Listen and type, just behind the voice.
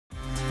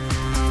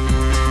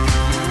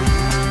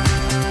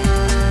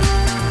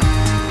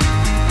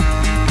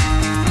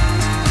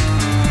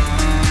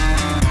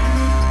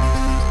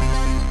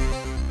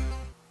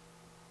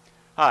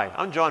Hi,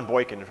 I'm John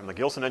Boykin from the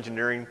Gilson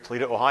Engineering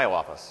Toledo, Ohio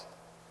office.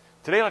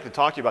 Today I'd like to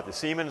talk to you about the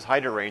Siemens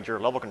HydroRanger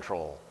level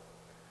control.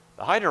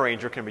 The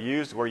HydroRanger can be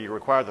used where you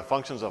require the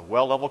functions of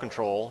well level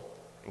control,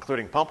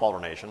 including pump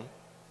alternation,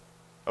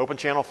 open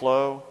channel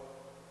flow,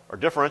 or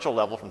differential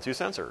level from two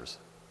sensors.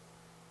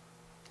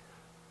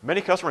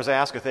 Many customers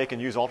ask if they can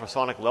use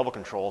ultrasonic level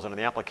controls in an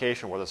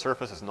application where the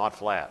surface is not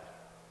flat.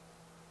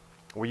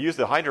 We use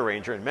the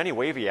HydroRanger in many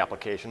wavy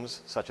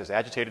applications such as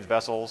agitated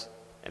vessels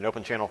and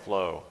open channel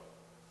flow.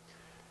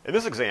 In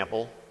this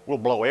example, we'll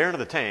blow air into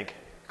the tank,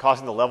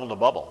 causing the level to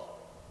bubble.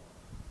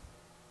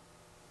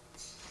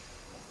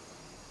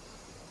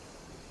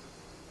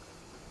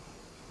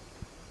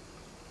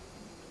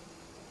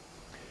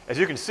 As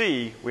you can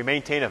see, we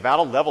maintain a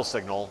valid level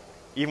signal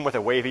even with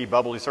a wavy,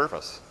 bubbly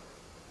surface.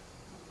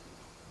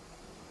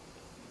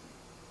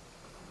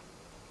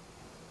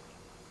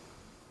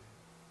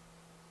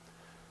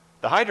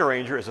 The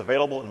HydroRanger is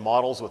available in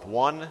models with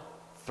 1,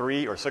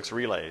 3, or 6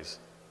 relays.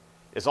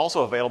 It is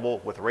also available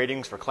with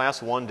ratings for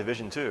Class 1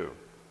 Division 2.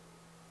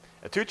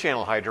 A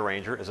 2-channel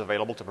HydroRanger is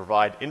available to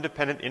provide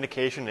independent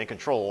indication and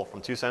control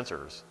from two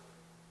sensors.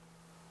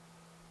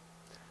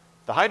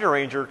 The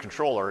HydroRanger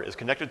controller is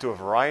connected to a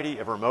variety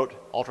of remote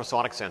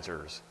ultrasonic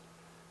sensors.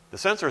 The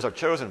sensors are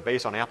chosen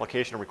based on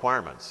application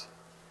requirements.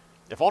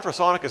 If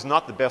ultrasonic is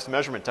not the best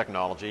measurement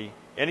technology,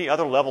 any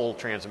other level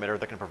transmitter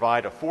that can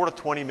provide a 4 to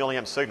 20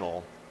 milliamp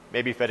signal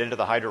may be fed into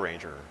the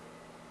HydroRanger.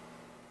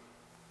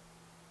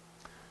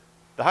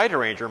 The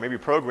HydroRanger may be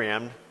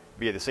programmed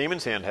via the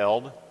Siemens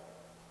handheld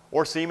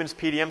or Siemens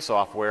PDM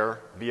software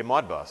via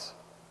Modbus.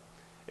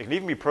 It can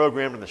even be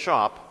programmed in the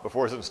shop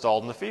before it's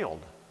installed in the field.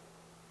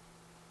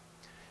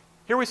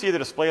 Here we see the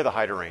display of the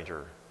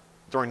HydroRanger.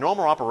 During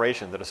normal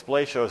operation, the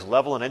display shows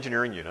level and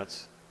engineering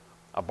units,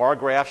 a bar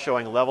graph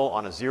showing level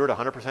on a 0 to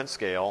 100%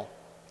 scale,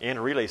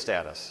 and relay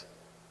status.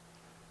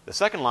 The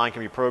second line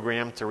can be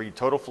programmed to read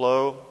total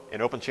flow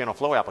and open channel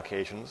flow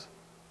applications,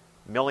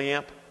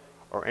 milliamp,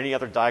 or any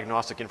other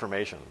diagnostic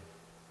information.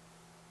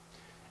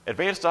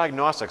 Advanced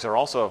diagnostics are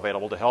also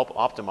available to help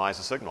optimize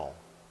the signal.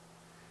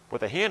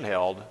 With a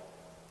handheld,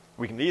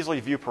 we can easily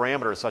view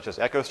parameters such as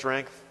echo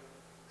strength,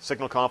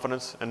 signal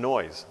confidence, and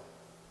noise.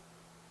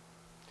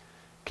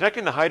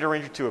 Connecting the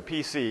HydroRanger to a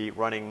PC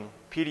running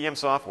PDM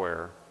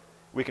software,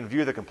 we can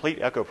view the complete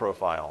echo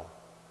profile.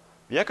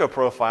 The echo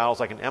profile is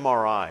like an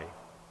MRI.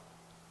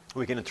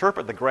 We can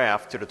interpret the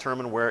graph to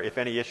determine where, if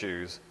any,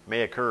 issues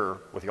may occur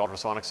with the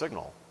ultrasonic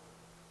signal.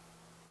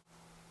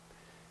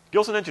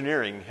 Gilson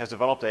Engineering has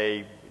developed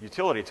a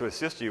utility to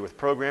assist you with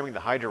programming the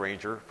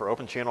HydroRanger for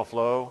open channel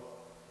flow,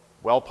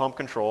 well pump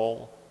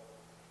control,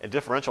 and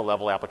differential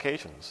level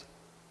applications.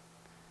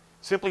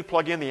 Simply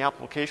plug in the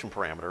application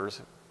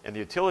parameters, and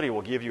the utility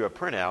will give you a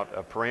printout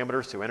of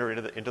parameters to enter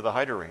into the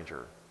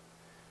HydroRanger.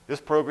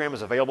 This program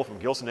is available from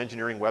Gilson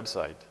Engineering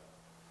website.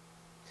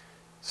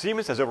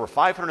 Siemens has over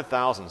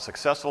 500,000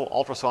 successful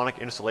ultrasonic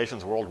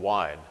installations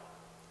worldwide,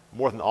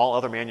 more than all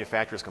other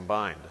manufacturers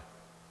combined.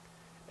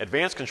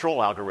 Advanced control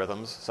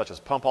algorithms such as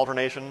pump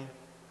alternation,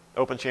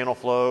 open channel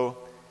flow,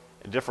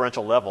 and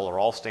differential level are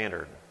all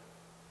standard.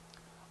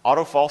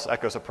 Auto false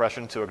echo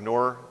suppression to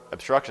ignore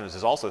obstructions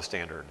is also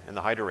standard in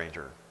the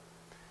HydroRanger.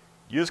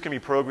 Use can be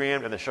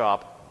programmed in the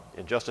shop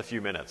in just a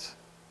few minutes.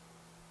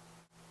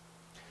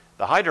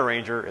 The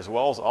HydroRanger, as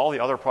well as all the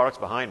other products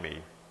behind me,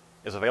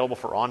 is available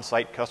for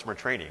on-site customer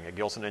training at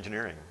Gilson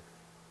Engineering.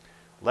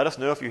 Let us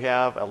know if you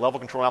have a level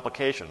control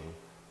application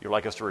you'd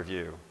like us to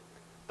review.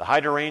 The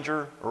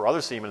HydroRanger or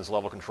other Siemens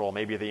level control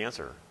may be the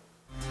answer.